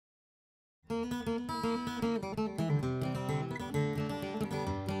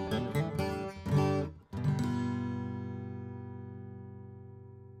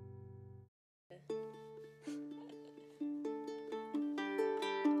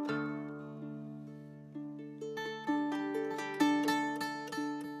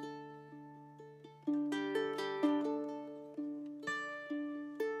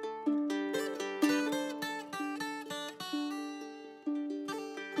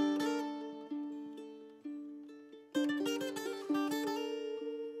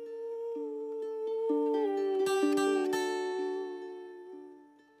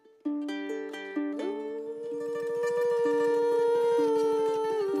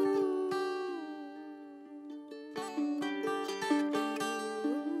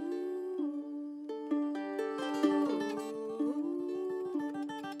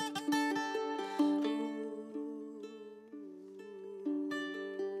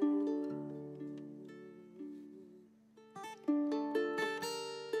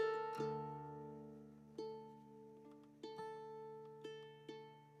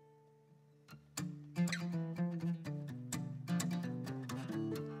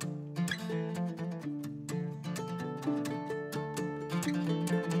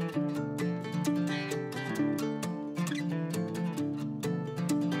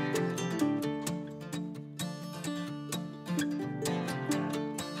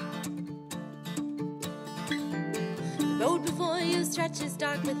Road before you stretches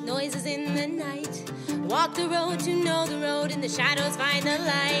dark with noises in the night. Walk the road to know the road, in the shadows find the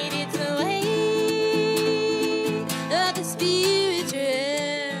light. It's the way of the spiritual.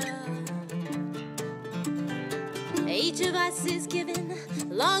 Each of us is given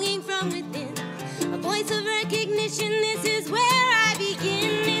longing from within, a voice of recognition. This is where I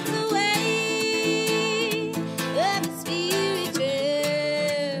begin. It's the way of the spiritual.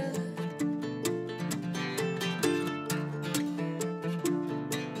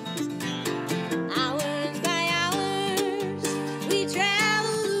 Hours by hours we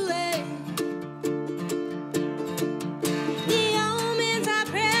travel away. The omens are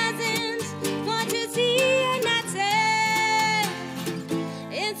present for to see and not say.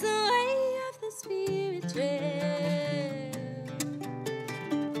 It's the way of the spiritual.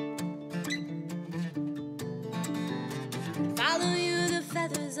 Follow you the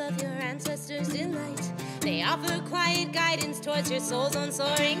feathers of your ancestors' delight. They offer quiet guidance towards your soul's own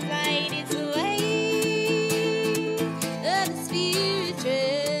soaring flight. It's the way of the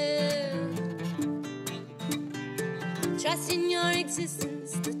spiritual. Trust in your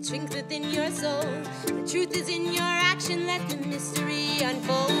existence, the strength within your soul. The truth is in your action, let the mystery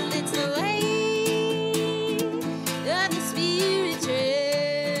unfold. It's the way of the spiritual.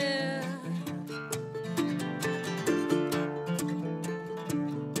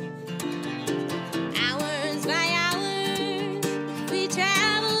 Hours by hours we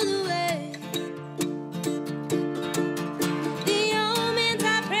travel away. The omens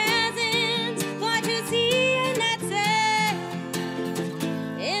are present for to see and not say.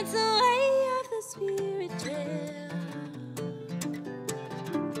 It's the way of the spiritual.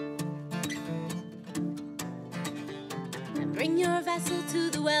 And bring your vessel to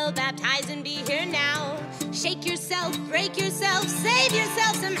the well, baptize and be here now. Shake yourself, break yourself, save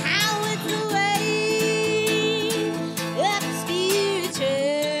yourself somehow. It's the way of the spiritual.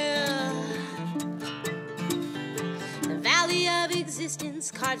 The valley of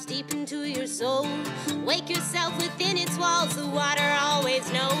existence carves deep into your soul. Wake yourself within its walls, the water